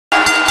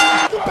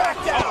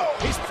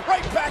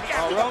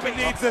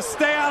needs to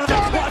stay out of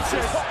the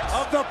clutches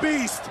of the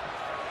beast.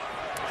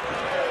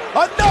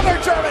 Another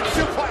German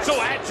suplex.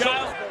 So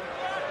agile.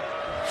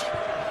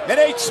 And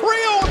a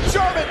trio of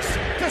Germans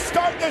to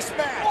start this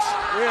match.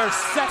 We are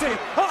setting.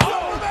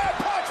 Superman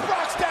punch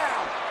Brock's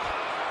down.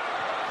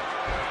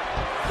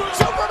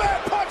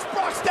 Superman punch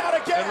Brock's down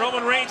again. And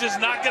Roman Reigns is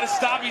not going to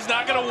stop. He's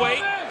not going to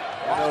wait.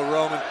 I know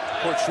Roman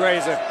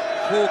portrays a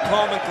cool,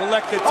 calm, and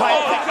collected type.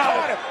 He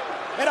got him.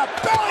 And a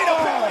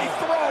belly-to-belly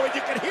throw, and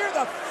you can hear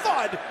the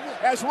thud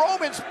as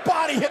Roman's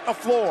body hit the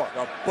floor.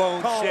 The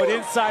bone shit. But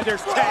inside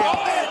there's tail.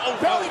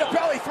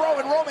 Belly-to-belly throw,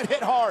 and Roman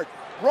hit hard.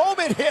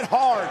 Roman hit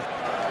hard.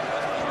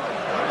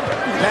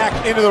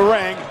 Back into the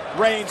ring,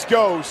 Reigns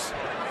goes.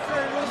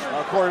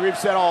 Corey, we've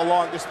said all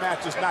along, this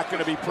match is not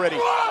going to be pretty.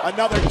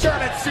 Another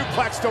German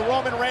suplex to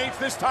Roman Reigns,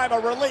 this time a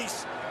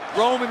release.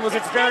 Roman was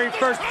its very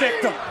first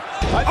victim.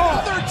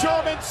 Another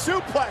German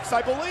suplex,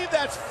 I believe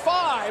that's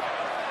 5.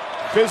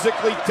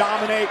 Physically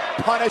dominate,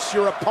 punish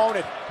your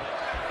opponent.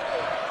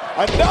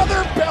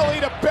 Another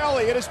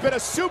belly-to-belly. It has been a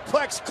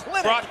suplex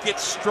clinic. Brock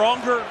gets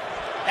stronger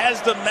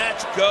as the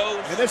match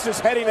goes. And this is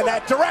heading in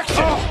that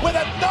direction with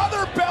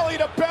another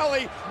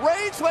belly-to-belly.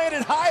 Reigns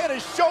landed high on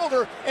his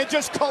shoulder and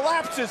just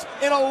collapses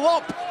in a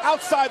lump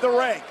outside the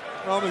ring.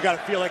 Roman's got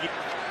to feel like he...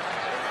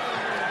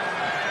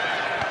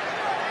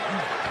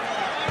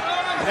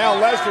 Now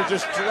Lesnar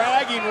just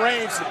dragging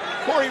Reigns.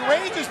 Corey,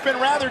 Reigns has been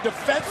rather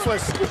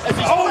defenseless as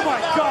he's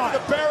God,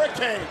 the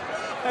barricade.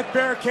 That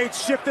barricade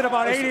shifted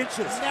about 8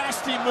 inches.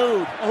 Nasty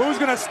mood. Well, who's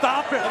going to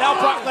stop him? And now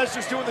Brock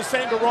Lesnar's doing the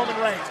same to Roman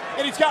Reigns.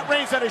 And he's got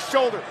Reigns on his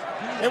shoulder.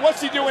 And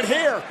what's he doing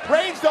here?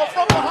 Reigns, though,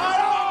 from behind.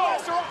 Oh,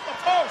 Lesnar off the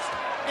post.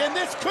 And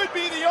this could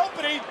be the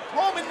opening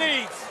Roman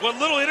needs. What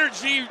little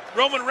energy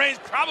Roman Reigns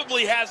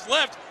probably has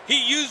left,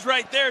 he used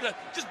right there to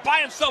just buy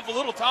himself a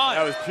little time.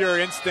 That was pure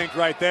instinct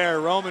right there.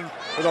 Roman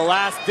with a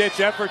last-ditch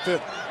effort to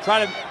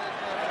try to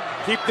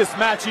keep this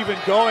match even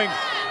going,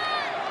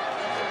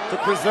 to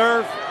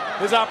preserve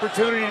his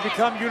opportunity to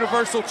become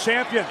Universal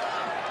Champion.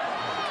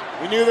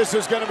 We knew this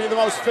was going to be the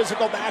most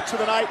physical match of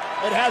the night.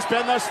 It has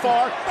been thus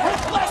far.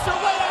 With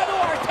Lesnar way onto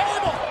our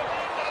table.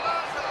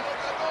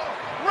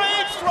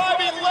 Reigns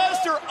driving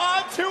Lesnar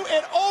onto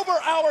and over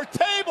our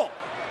table.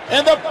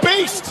 And the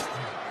Beast.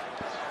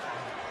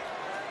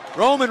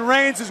 Roman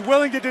Reigns is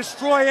willing to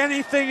destroy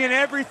anything and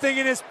everything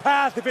in his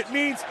path if it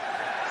means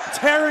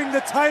tearing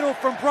the title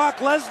from Brock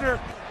Lesnar.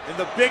 And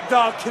the big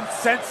dog can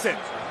sense it.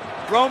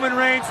 Roman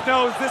Reigns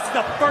knows this is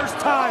the first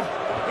time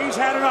he's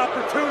had an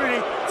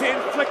opportunity to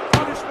inflict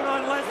punishment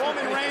on Lesnar.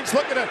 Roman Reigns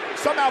looking to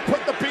somehow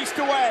put the Beast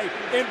away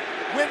and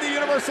win the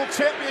Universal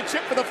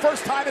Championship for the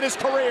first time in his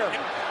career.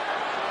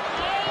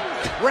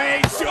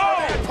 Reigns,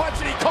 Superman punch,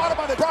 and he caught him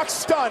on the... Brock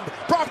stunned.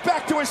 Brock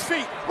back to his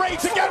feet.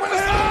 Reigns again with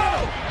a...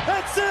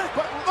 That's it!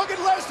 But look at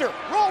Lesnar.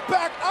 Roll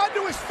back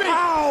onto his feet.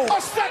 Ow. A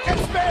second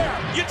spare.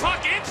 You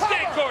talk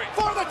instinct, Corey.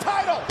 For the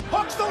title.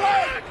 Hooks the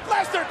leg.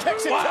 Lesnar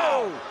kicks it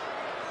too.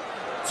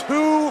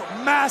 2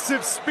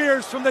 massive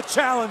spears from the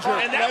challenger.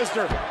 And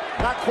Lesnar,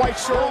 not quite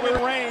sure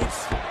where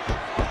Reigns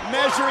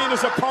measuring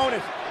his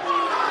opponent.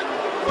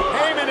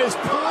 Heyman is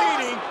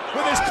pleading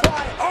with his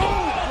client.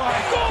 Oh my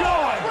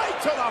God!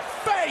 Right to the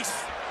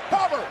face.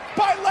 Cover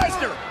by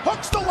Lesnar.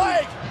 Hooks the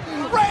leg.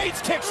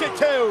 Reigns kicks it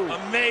too.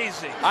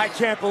 Amazing. I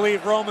can't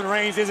believe Roman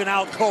Reigns isn't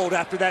out cold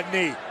after that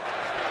knee.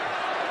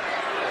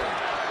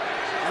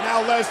 And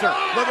now Lesnar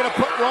looking to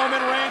put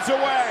Roman Reigns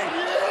away.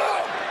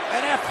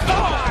 An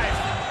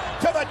F5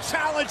 to the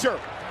challenger.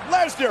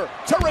 Lesnar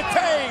to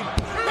retain.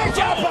 Big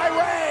job by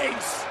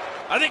Reigns.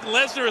 I think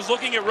Lesnar is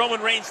looking at Roman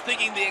Reigns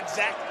thinking the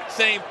exact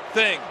same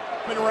thing.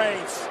 Roman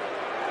Reigns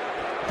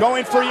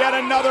going for yet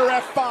another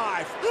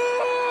F5.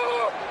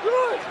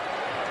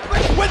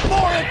 With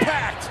more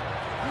impact.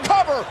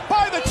 Cover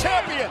by the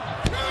champion.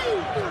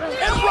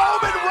 And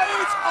Roman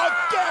Reigns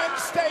again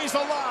stays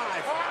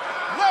alive.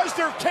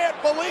 Lesnar can't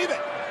believe it.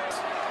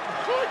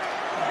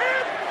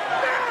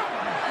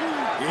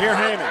 You hear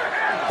Heyman.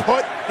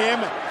 Put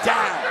him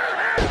down.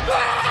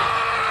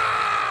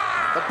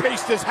 The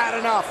Beast has had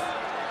enough.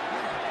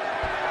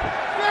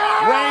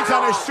 Reigns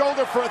on his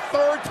shoulder for a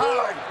 3rd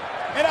time.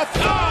 And a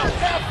 3rd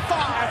F5.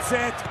 That's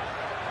it.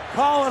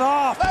 Call it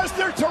off.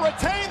 Lesnar to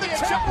retain the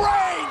champ.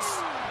 Reigns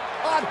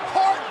on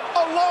heart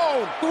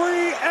alone.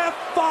 3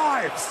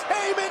 F5s.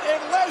 Heyman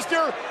and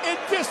Lesnar in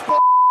disbelief.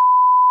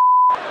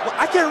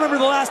 I can't remember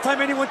the last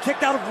time anyone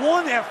kicked out of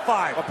 1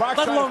 F5,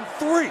 let alone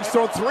 3. He's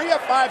thrown 3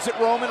 F5s at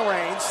Roman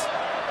Reigns.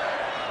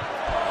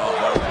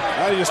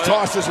 Now he just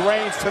tosses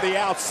Reigns to the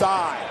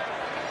outside.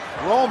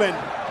 Roman,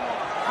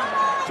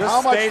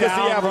 how much does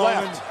he have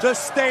left?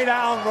 Just stay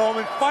down,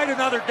 Roman. Fight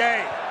another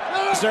day.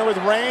 There with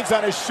Reigns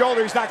on his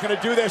shoulder. He's not going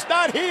to do this.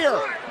 Not here.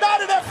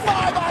 Not an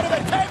F5 out of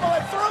the table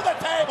and through the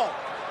table.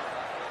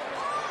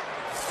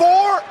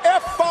 4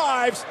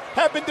 F5s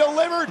have been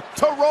delivered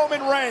to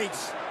Roman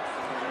Reigns.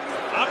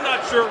 I'm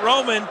not sure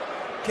Roman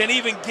can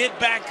even get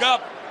back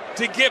up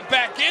to get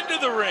back into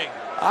the ring.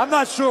 I'm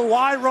not sure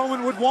why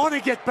Roman would want to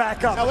get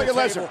back up. Now look at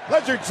Lesnar.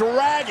 Lesnar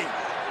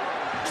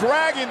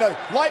dragging the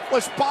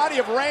lifeless body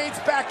of Reigns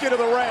back into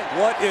the ring.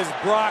 What is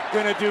Brock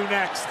gonna do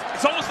next?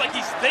 It's almost like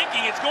he's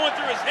thinking, it's going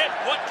through his head,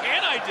 what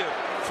can I do?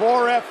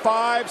 4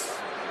 F5s,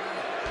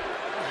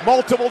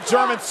 multiple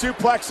German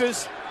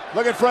suplexes,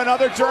 looking for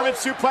another German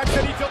suplex,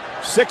 and he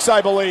 6, I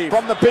believe,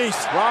 from the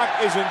Beast. Brock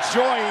is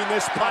enjoying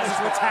this punishment. This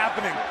is what's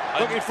happening.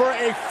 Looking for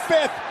a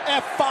 5th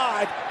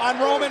F5 on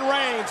Roman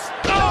Reigns.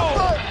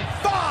 Number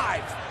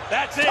 5.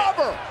 That's it.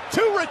 Cover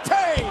to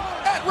retain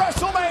at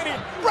WrestleMania.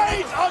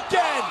 Reigns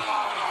again.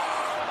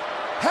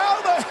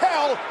 How the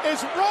hell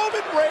is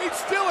Roman Reigns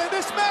still in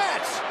this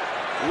match?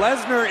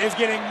 Lesnar is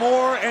getting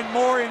more and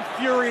more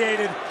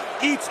infuriated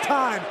each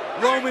time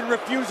Roman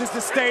refuses to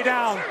stay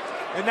down.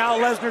 And now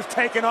Lesnar's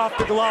taking off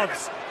the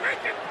gloves.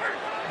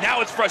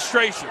 Now it's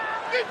frustration.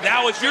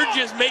 Now it's, you're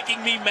just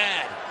making me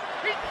mad.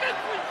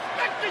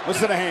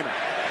 Listen to Heyman.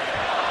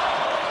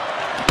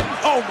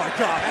 Oh my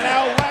God. And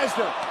now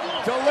Lesnar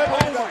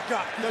delivering the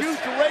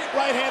straight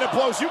right-handed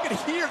blows. You can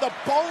hear the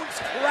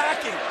bones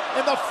cracking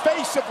in the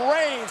face of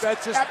Reigns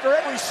after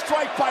every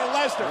strike by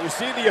Lesnar. You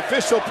see the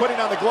official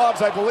putting on the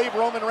gloves. I believe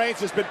Roman Reigns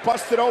has been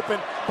busted open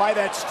by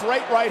that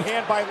straight right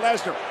hand by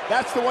Lesnar.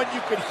 That's the one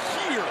you could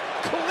hear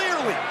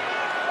clearly.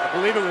 I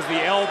believe it was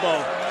the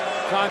elbow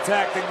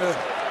contacting the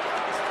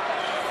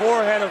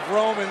forehead of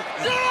Roman.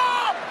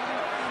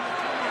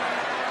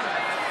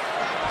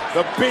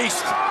 The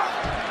Beast.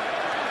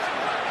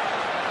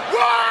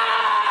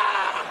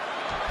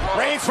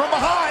 Reigns from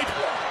behind.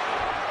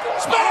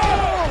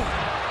 Spear!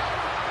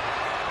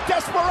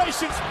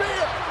 Desperation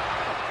spear.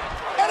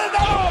 And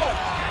another.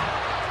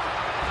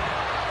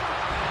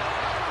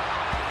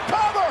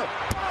 Cover.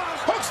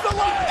 Hooks the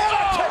leg. And a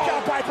kick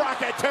out by Brock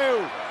at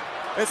 2.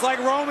 It's like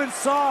Roman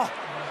saw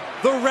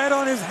the red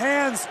on his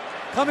hands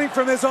coming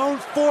from his own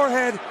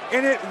forehead,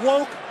 and it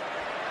woke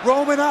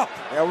Roman up.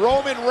 Yeah,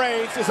 Roman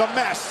Reigns is a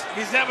mess.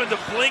 He's having to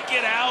blink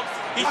it out.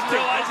 He's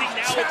realizing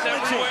now it's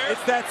everywhere.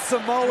 It's that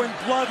Samoan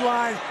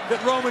bloodline that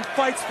Roman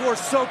fights for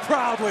so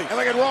proudly. And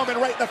look at Roman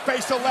right in the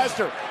face of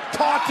Lesnar,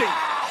 taunting,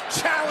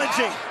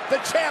 challenging the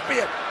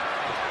champion.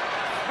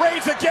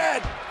 Reigns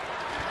again.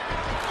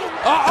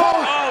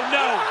 Oh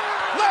no.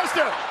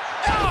 Lesnar,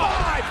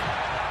 F5.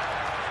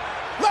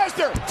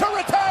 Lesnar to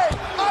retain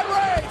on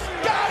Reigns.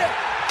 Got it.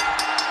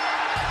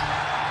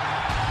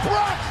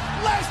 Brock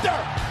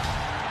Lesnar.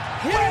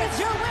 Here's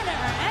your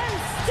winner and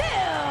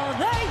still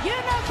the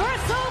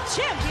Universal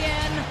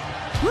Champion,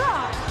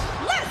 Brock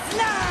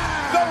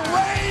Lesnar. The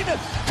reign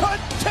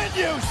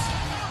continues.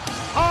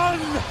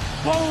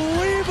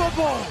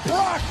 Unbelievable.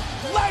 Brock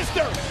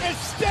Lesnar is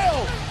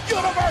still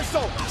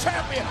Universal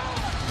Champion.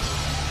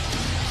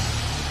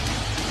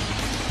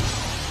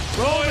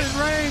 Roman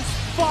Reigns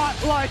fought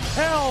like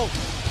hell,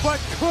 but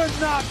could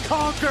not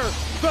conquer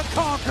the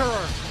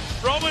conqueror.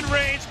 Roman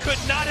Reigns could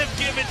not have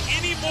given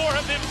any more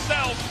of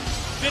himself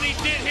than he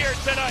did here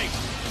tonight.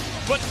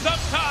 But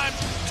sometimes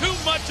too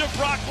much of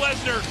Brock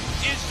Lesnar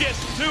is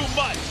just too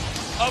much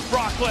of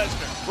Brock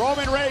Lesnar.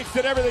 Roman Reigns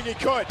did everything he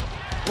could.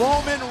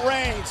 Roman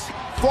Reigns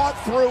fought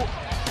through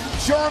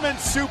German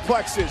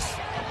suplexes,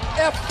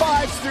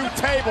 F5s through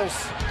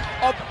tables,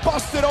 a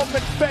busted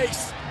open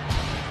face.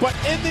 But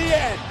in the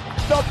end,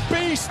 the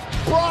Beast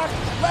Brock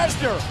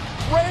Lesnar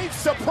reigns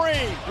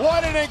supreme.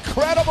 What an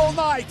incredible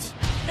night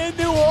in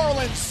New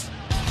Orleans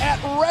at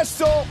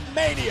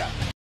WrestleMania.